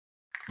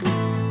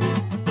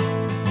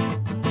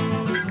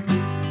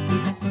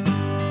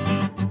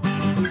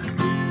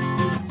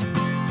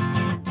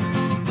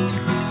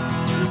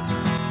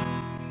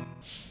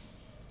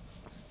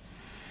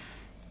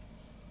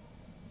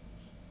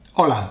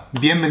Hola,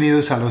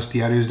 bienvenidos a los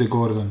Diarios de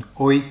Gordon.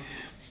 Hoy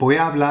voy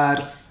a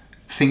hablar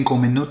 5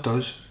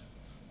 minutos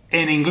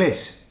en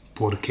inglés.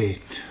 ¿Por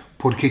qué?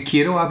 Porque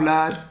quiero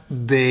hablar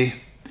de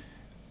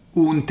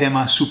un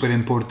tema súper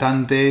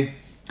importante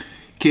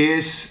que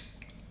es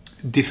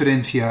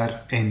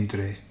diferenciar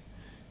entre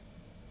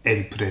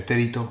el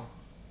pretérito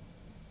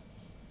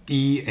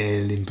y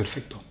el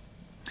imperfecto.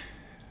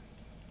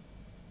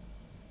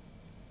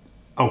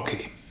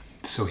 Okay,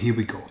 so here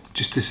we go.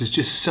 This is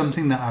just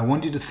something that I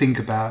want you to think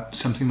about,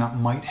 something that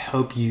might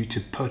help you to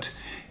put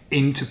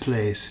into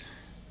place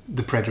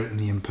the preterite and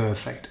the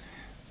imperfect.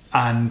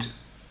 And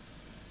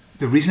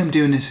the reason I'm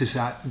doing this is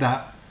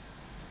that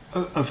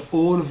of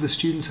all of the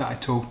students that I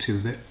talk to,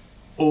 that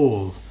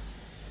all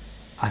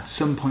at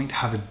some point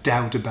have a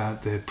doubt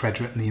about the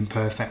preterite and the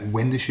imperfect,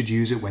 when they should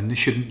use it, when they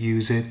shouldn't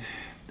use it,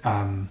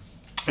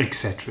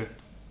 etc.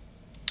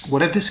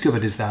 What I've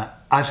discovered is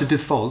that as a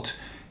default,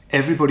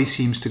 everybody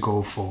seems to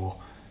go for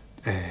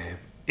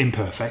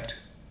imperfect,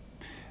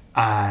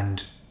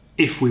 and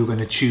if we were going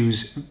to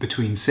choose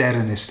between ser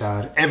and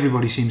estar,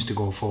 everybody seems to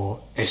go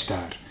for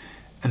estar,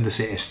 and they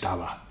say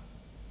estaba,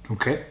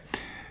 okay?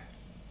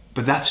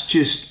 But that's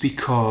just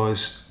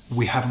because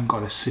we haven't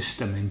got a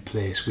system in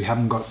place. We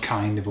haven't got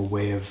kind of a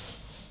way of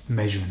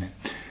measuring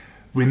it.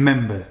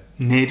 Remember,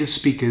 native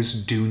speakers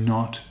do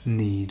not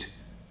need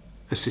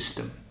a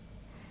system.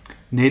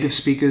 Native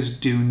speakers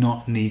do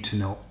not need to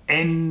know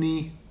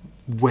any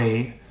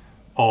way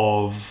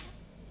of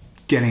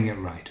getting it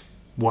right.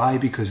 Why?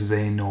 Because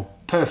they know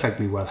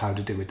perfectly well how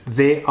to do it.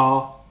 They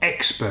are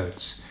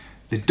experts.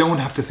 They don't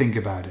have to think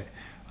about it.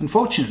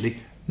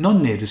 Unfortunately,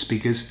 non-native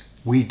speakers,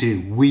 we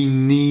do. We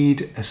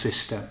need a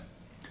system.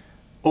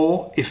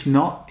 Or if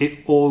not, it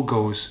all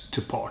goes to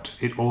pot.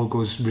 It all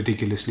goes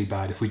ridiculously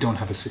bad if we don't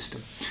have a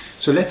system.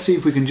 So let's see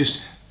if we can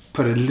just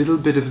put a little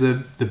bit of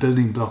the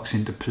building blocks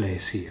into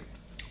place here.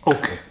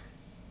 Okay.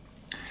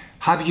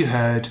 Have you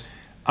heard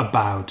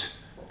about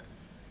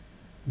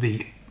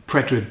the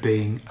preterite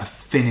being a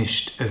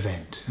finished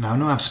event? And I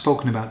know I've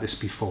spoken about this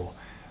before.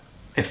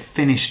 A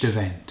finished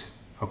event,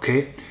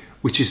 okay?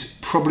 Which is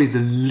probably the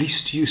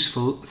least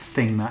useful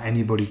thing that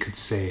anybody could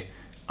say,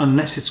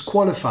 unless it's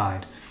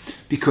qualified,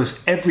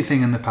 because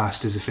everything in the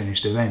past is a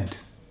finished event.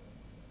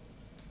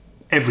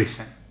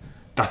 Everything.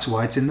 That's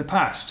why it's in the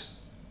past.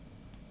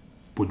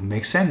 Wouldn't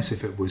make sense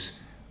if it was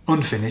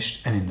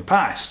unfinished and in the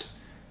past.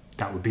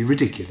 That would be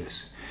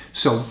ridiculous.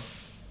 So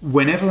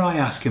whenever I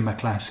ask in my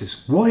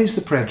classes, what is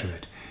the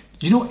preterite?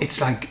 You know, it's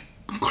like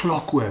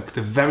clockwork.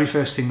 The very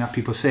first thing that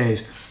people say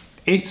is,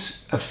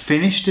 it's a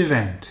finished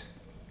event.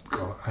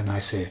 And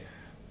I say,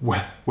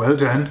 well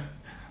done.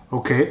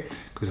 Okay,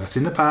 because that's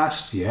in the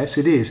past. Yes,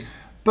 it is.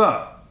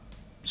 But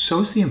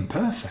so is the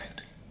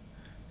imperfect.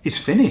 It's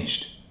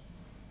finished.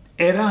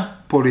 Era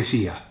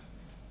policía.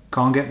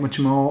 Can't get much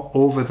more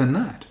over than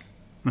that.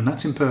 And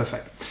that's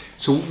imperfect.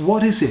 So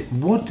what is it?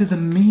 What do they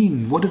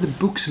mean? What do the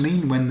books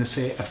mean when they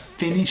say a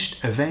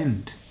finished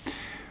event?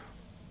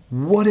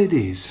 What it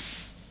is,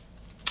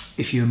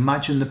 if you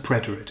imagine the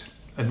preterite,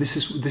 and this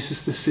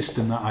is the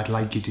system that I'd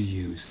like you to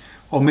use,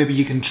 or maybe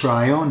you can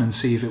try on and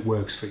see if it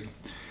works for you.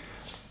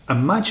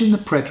 Imagine the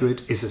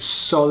preterite is a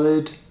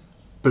solid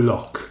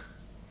block.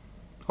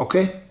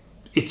 Okay?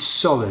 It's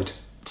solid.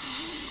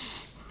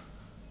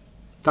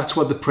 That's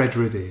what the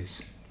preterite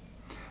is.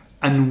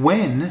 And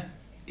when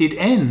it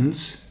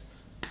ends,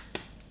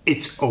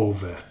 it's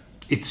over.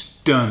 It's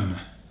done.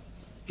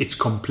 It's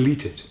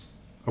completed.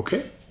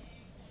 Okay?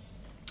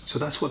 So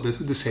that's what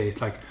they say.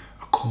 It's like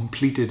a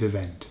completed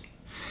event.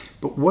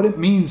 But what it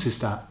means is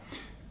that,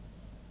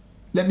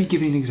 let me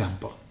give you an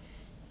example.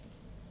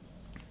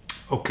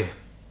 Okay.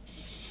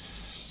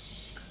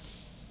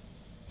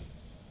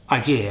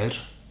 Ayer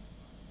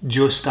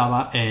yo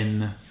estaba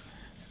en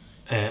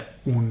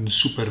un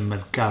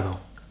supermercado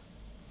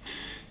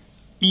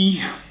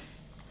y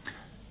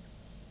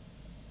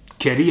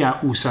quería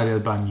usar el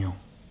baño,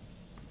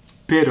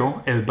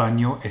 pero el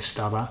baño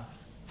estaba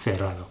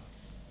cerrado.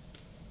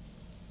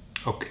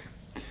 Okay.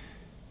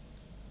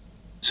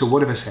 So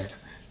what have I said?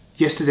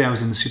 Yesterday I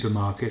was in the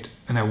supermarket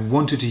and I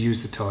wanted to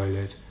use the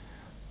toilet,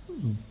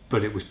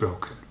 but it was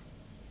broken,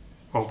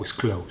 or it was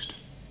closed.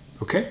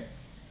 Okay?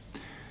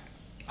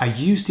 I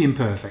used the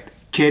imperfect.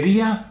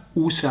 Quería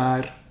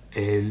usar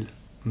el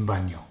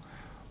baño.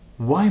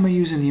 Why am I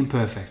using the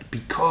imperfect?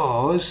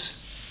 Because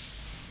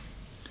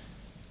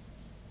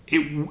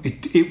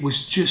it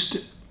was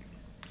just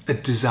a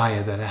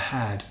desire that I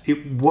had.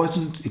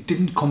 It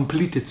didn't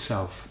complete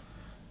itself.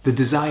 The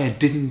desire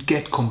didn't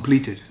get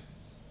completed.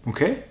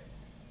 Okay?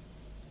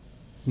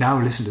 Now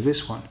listen to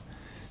this one.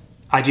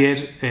 Ayer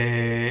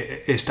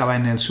estaba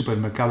en el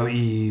supermercado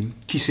y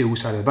quise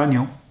usar el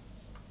baño.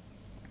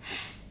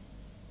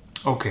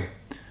 Okay,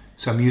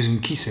 so I'm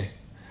using quise.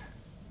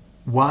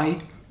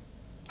 Why?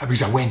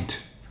 Because I went.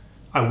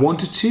 I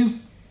wanted to,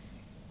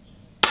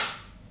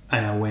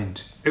 and I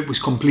went. It was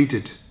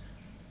completed.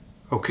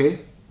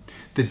 Okay?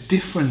 The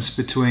difference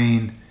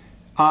between,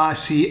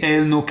 si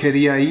él no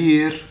quería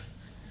ir,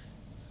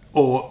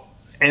 or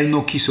él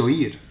no quiso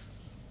ir.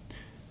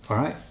 All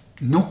right?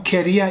 No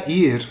quería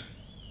ir.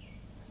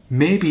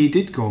 Maybe he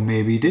did go,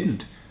 maybe he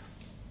didn't.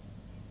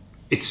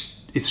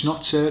 It's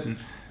not certain.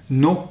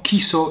 No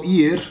quiso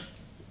ir.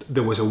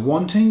 There was a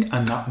wanting,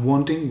 and that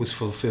wanting was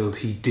fulfilled.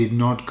 He did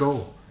not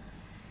go.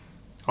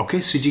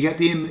 Okay, so do you get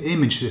the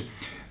image?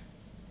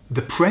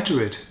 The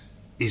preterite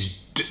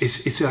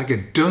it's like a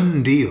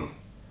done deal.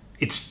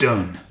 It's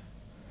done.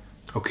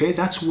 Okay,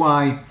 that's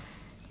why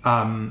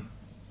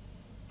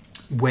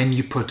when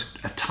you put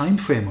a time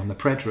frame on the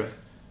preterite,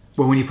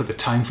 well, when you put the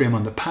time frame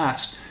on the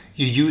past,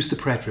 you use the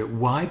preterite.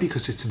 Why?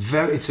 Because it's a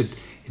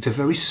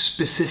very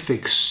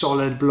specific,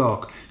 solid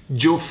block.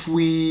 Yo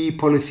fui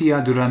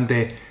policía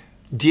durante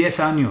 10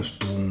 años.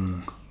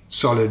 Boom.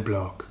 Solid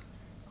block.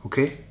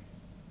 Okay?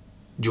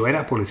 Yo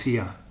era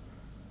policía.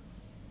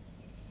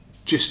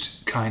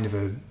 Just kind of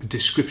a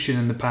description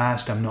in the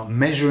past. I'm not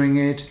measuring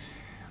it.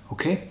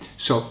 Okay?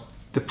 So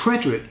the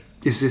preterite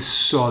is this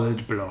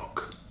solid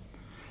block.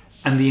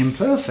 And the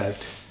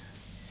imperfect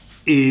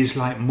is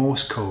like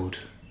Morse code.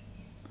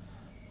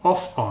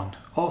 Off, on,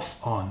 off,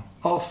 on,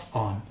 off,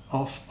 on,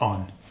 off,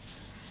 on.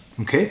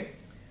 Okay?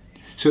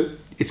 So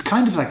it's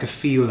kind of like a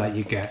feel that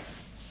you get.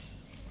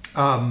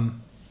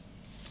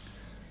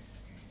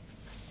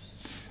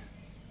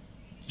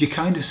 You're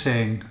kind of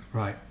saying,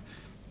 right,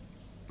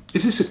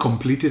 is this a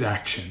completed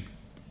action?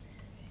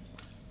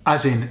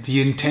 As in,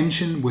 the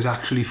intention was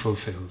actually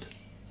fulfilled.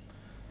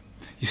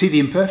 You see, the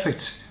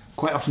imperfect's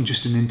quite often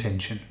just an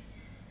intention.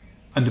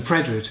 And the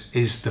preterite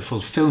is the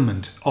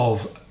fulfillment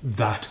of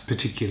that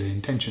particular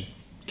intention.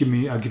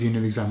 I'll give you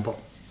another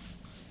example.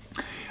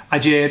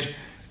 Ayer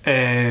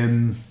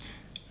no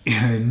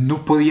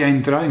podía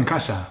entrar en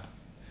casa.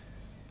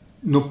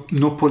 No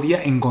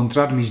podía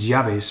encontrar mis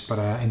llaves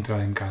para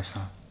entrar en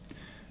casa.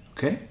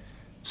 Okay?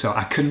 So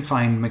I couldn't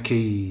find my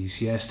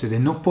keys yesterday.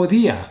 No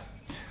podía.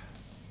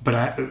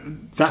 But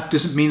that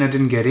doesn't mean I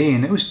didn't get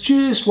in. It was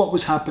just what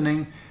was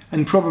happening,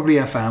 and probably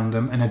I found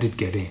them and I did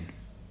get in.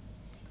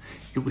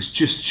 It was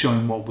just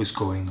showing what was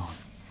going on.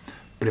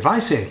 But if I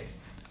say,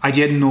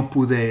 ayer no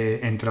pude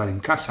entrar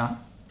en casa,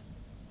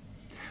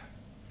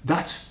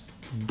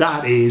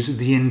 that is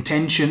the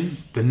intention,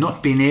 the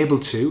not being able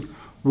to,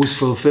 was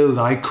fulfilled.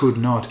 I could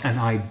not, and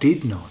I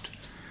did not.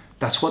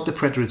 That's what the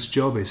preterite's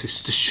job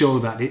is to show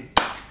that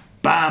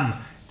bam,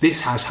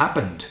 this has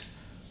happened.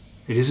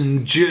 It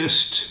isn't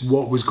just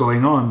what was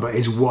going on, but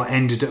it's what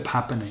ended up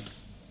happening.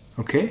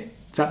 Okay?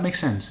 Does that make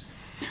sense?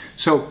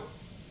 So,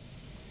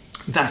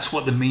 that's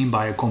what they mean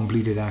by a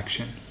completed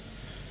action.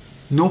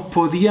 No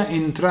podía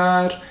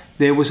entrar.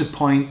 There was a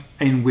point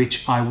in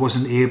which I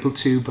wasn't able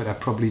to, but I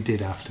probably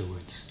did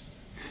afterwards.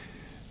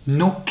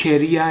 No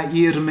quería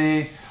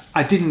irme.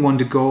 I didn't want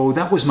to go.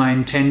 That was my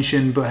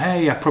intention, but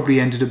hey, I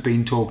probably ended up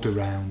being talked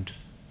around.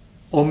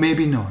 Or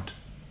maybe not.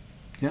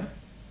 Yeah?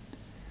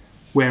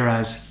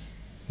 Whereas,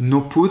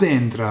 no pude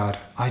entrar.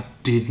 I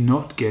did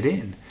not get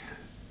in.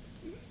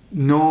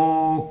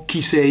 No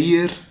quise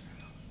ir.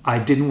 I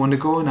didn't want to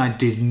go and I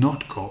did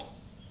not go.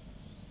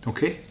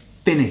 Okay?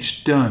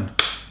 Finished. Done.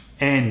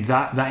 End.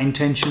 That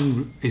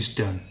intention is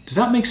done. Does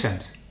that make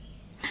sense?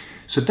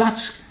 So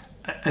that's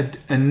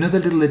another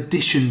little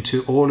addition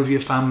to all of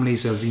your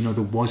families of,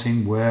 the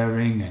wasing,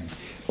 wearing, and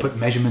put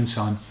measurements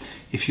on.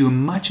 If you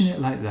imagine it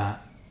like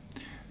that,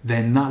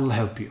 then that'll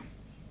help you.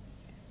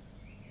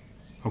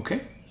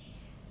 Okay?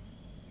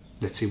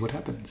 Let's see what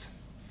happens.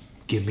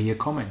 Give me your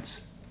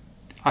comments.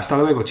 Hasta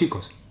luego,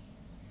 chicos.